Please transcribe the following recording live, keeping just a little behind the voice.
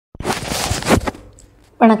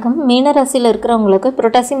வணக்கம். மீன ராசியில் இருக்கிறவங்களுக்கு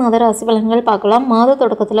புரட்டாசி மாத ராசி பலன்கள் பார்க்கலாம். மாத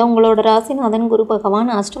தொடக்கத்தில் உங்களோட ராசிநாதன் குரு பகவான்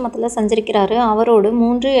அஷ்டமத்தில் சஞ்சரிக்கிறாரு. அவரோடு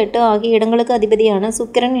 3, 8 ஆகிய இடங்களுக்கு அதிபதியான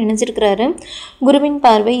சுக்கிரன் இணைஞ்சிருக்கிறாரு. குருவின்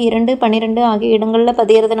பார்வை 2, 12 ஆகிய இடங்களில்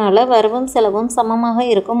பதியறதுனால வரவும் செலவும் சமமாக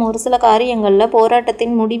இருக்கும். ஒரு சில காரியங்களில்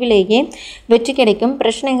போராட்டத்தின் முடிவிலேயே வெற்றி கிடைக்கும்.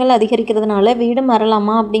 பிரச்சனைகள் அதிகரிக்கிறதுனால வீடு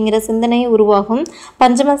மாறலாமா அப்படிங்கிற சிந்தனை உருவாகும்.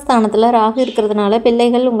 பஞ்சமஸ்தானத்தில் ராகு இருக்கிறதுனால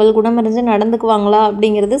பிள்ளைகள் உங்கள் குணமறிஞ்சு நடந்துக்குவாங்களா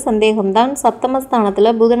அப்படிங்கிறது சந்தேகம்தான். சப்தமஸ்தானத்தில்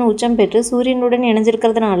புதன் உச்சம் பெற்று சூரியனுடன்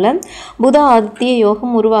இணைஞ்சிருக்கிறதுனால புத ஆதித்ய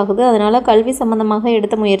யோகம் உருவாகுது. அதனால கல்வி சம்பந்தமாக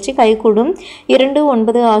எடுத்த முயற்சி கைகூடும். 2,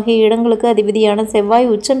 9 ஆகிய இடங்களுக்கு அதிபதியான செவ்வாய்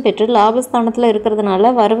உச்சம் பெற்று லாபஸ்தானத்தில்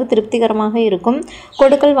இருக்கிறதுனால வரவு திருப்திகரமாக இருக்கும்.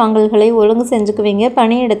 கொடுக்கல் வாங்கல்களை ஒழுங்கு செஞ்சுக்குவீங்க.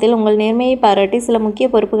 பணியிடத்தில் உங்கள் நேர்மையை பாராட்டி சில முக்கிய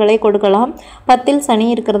பொறுப்புகளை கொடுக்கலாம். 10ல் சனி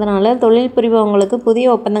இருக்கிறதுனால தொழில் புரிபவங்களுக்கு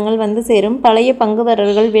புதிய ஒப்பந்தங்கள் வந்து சேரும். பழைய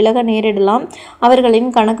பங்குதாரர்கள் விலக நேரிடலாம்.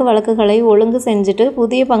 அவர்களின் கணக்கு வழக்குகளை ஒழுங்கு செஞ்சுட்டு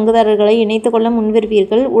புதிய பங்குதாரர்களை இணைத்துக் கொள்ள முன்விருப்பீர்கள்.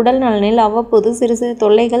 உடல் நலனில் அவ்வப்போது சிறு சிறு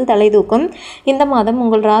தொல்லைகள் தலைதூக்கும். இந்த மாதம்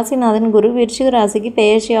உங்கள் ராசிநாதன் குரு விருச்சிக ராசிக்கு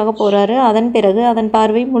பெயர்ச்சியாக போறாரு. அதன் பிறகு அதன்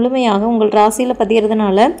பார்வை முழுமையாக உங்கள் ராசியில்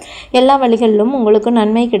பதியறதுனால எல்லா வழிகளிலும் உங்களுக்கு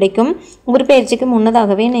நன்மை கிடைக்கும். குரு பெயர்ச்சிக்கு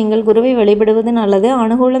முன்னதாகவே நீங்கள் குருவை வழிபடுவது நல்லது.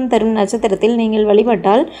 அனுகூலம் தரும் நட்சத்திரத்தில் நீங்கள்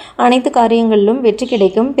வழிபட்டால் அனைத்து காரியங்களிலும் வெற்றி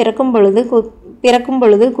கிடைக்கும். பிறக்கும்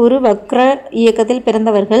பொழுது குரு வக்ர இயக்கத்தில்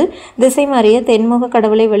பிறந்தவர்கள் திசை மாறிய தென்முக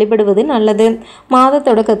கடவுளை வழிபடுவது நல்லது. மாத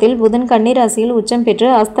தொடக்கத்தில் புதன் கன்னி ராசியில் உச்சம் பெற்று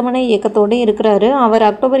அஸ்தமன இயக்கத்தோடு இருக்கிறாரு. அவர்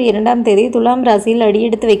அக்டோபர் 2ஆம் தேதி துலாம் ராசியில்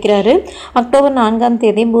அடியெடுத்து வைக்கிறாரு. அக்டோபர் 4ஆம்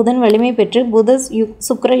தேதி புதன் வலிமை பெற்று புத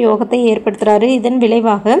சுக்கிர யோகத்தை ஏற்படுத்துகிறாரு. இதன்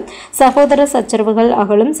விளைவாக சகோதர சச்சரவுகள்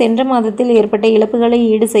அகலும். சென்ற மாதத்தில் ஏற்பட்ட இழப்புகளை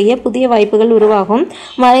ஈடு செய்ய புதிய வாய்ப்புகள் உருவாகும்.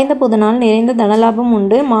 மறைந்த புதனால் நிறைந்த தனலாபம்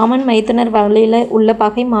உண்டு. மாமன் மைத்துனர் வழியில் உள்ள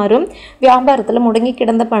பகை மாறும். வியாபாரத்தில் முடங்கி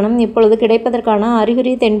கிடந்த பணம் இப்பொழுது கிடைப்பதற்கான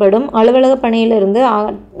அறிகுறி தென்படும். அலுவலக பணியிலிருந்து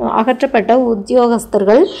அகற்றப்பட்ட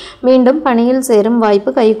உத்தியோகஸ்தர்கள் மீண்டும் பணியில் சேரும்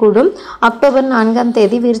வாய்ப்பு கைகூடும். அக்டோபர் 4ஆம்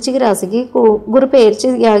தேதி விருச்சிக ராசிக்கு குரு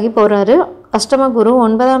பெயர்ச்சியாகி போறாரு. அஷ்டம குரு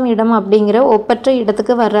 9ஆம் இடம் அப்படிங்கிற ஒப்பற்ற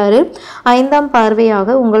இடத்துக்கு வர்றாரு. 5ஆம்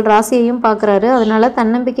பார்வையாக உங்கள் ராசியையும் பார்க்குறாரு. அதனால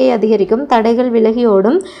தன்னம்பிக்கை அதிகரிக்கும். தடைகள் விலகி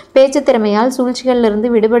ஓடும். பேச்சு திறமையால் சூழ்ச்சிகளிலிருந்து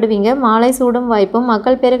விடுபடுவீங்க. மாலை சூடும் வாய்ப்பும்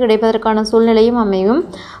மக்கள் பேரு கிடைப்பதற்கான சூழ்நிலையும் அமையும்.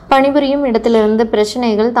 பணிபுரியும் இடத்திலிருந்து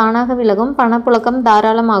பிரச்சனைகள் தானாக விலகும். பணப்புழக்கம்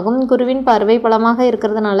தாராளமாகும். குருவின் பார்வை பலமாக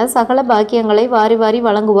இருக்கிறதுனால சகல பாக்கியங்களை வாரி வாரி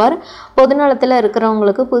வழங்குவார். பொதுநலத்தில்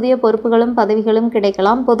இருக்கிறவங்களுக்கு புதிய பொறுப்புகளும் பதவிகளும்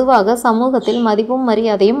கிடைக்கலாம். பொதுவாக சமூகத்தில் மதிப்பும்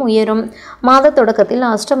மரியாதையும் உயரும். மாத தொடக்கத்தில்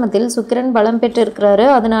அஷ்டமத்தில் சுக்கிரன் பலம் பெற்றிருக்கிறாரு.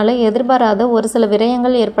 அதனால எதிர்பாராத ஒரு சில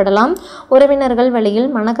விரயங்கள் ஏற்படலாம். உறவினர்கள் வழியில்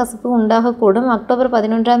மனக்கசப்பு உண்டாகக்கூடும். அக்டோபர்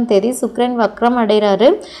 11ஆம் தேதி சுக்கிரன் வக்ரம் அடைகிறாரு.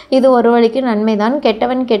 இது ஒரு வழிக்கு நன்மைதான்.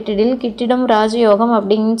 கெட்டவன் கெட்டிடில் கிட்டிடும் ராஜயோகம்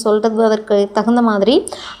அப்படின்னு சொல்றதற்கு தகுந்த மாதிரி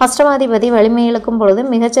அஷ்டமாதிபதி வலிமை இழக்கும் பொழுது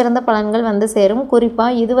மிகச்சிறந்த பலன்கள் வந்து சேரும். குறிப்பா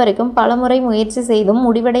இதுவரைக்கும் பலமுறை முயற்சி செய்தும்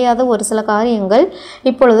முடிவடையாத ஒரு சில காரியங்கள்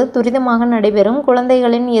இப்பொழுது துரிதமாக நடைபெறும்.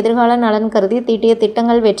 குழந்தைகளின் எதிர்கால நலன் கருதி தீட்டிய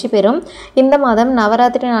திட்டங்கள் வெற்றி பெறும். இந்த மாதம்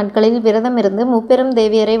நவராத்திரி நாட்களில் விரதம் இருந்து முப்பெரும்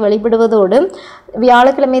தேவியரை வழிபடுவதோடு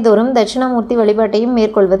வியாழக்கிழமை தோறும் தட்சிணாமூர்த்தி வழிபாட்டையும்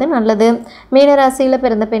மேற்கொள்வது நல்லது. மீனராசியில்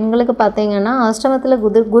பிறந்த பெண்களுக்கு பார்த்தீங்கன்னா அஷ்டமத்தில்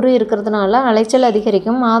குரு இருக்கிறதுனால அலைச்சல்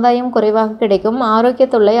அதிகரிக்கும். ஆதாயம் குறைவாக கிடைக்கும். ஆரோக்கிய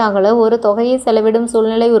தொல்லை அகல ஒரு தொகையை செலவிடும்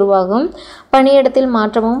சூழ்நிலை உருவாகும். பணியிடத்தில்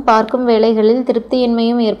மாற்றமும் பார்க்கும் வேலைகளில்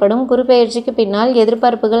திருப்தியின்மையும் ஏற்படும். குரு பெயர்ச்சிக்கு பின்னால்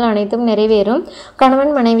எதிர்பார்ப்புகள் அனைத்தும் நிறைவேறும்.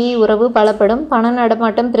 கணவன் மனைவி உறவு பலப்படும். பண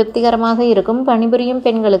நடமாட்டம் திருப்திகரமாக இருக்கும். பணிபுரியும்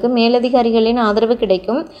பெண்களுக்கு மேலதிகாரிகளின் ஆதரவு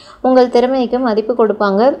கிடைக்கும். உங்கள் திறமைக்கு மதிப்பு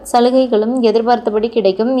கொடுப்பாங்க. சலுகைகளும் எதிர்பார்த்தபடி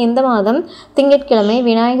கிடைக்கும். இந்த மாதம் திங்கட்கிழமை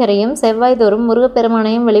விநாயகரையும் செவ்வாய் தோறும்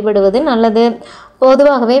முருகப்பெருமானையும் வழிபடுவது நல்லது.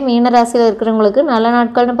 பொதுவாகவே மீனராசியில் இருக்கிறவங்களுக்கு நல்ல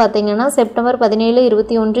நாட்கள்னு பார்த்தீங்கன்னா செப்டம்பர் 17,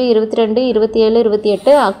 21, 22, 27,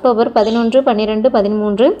 28, அக்டோபர் 11, 12,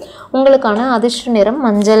 13. உங்களுக்கான அதிர்ஷ்ட நிறம்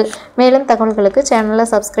மஞ்சள். மேலும் தகவல்களுக்கு சேனலை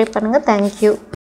சப்ஸ்கிரைப் பண்ணுங்கள். தேங்க்யூ.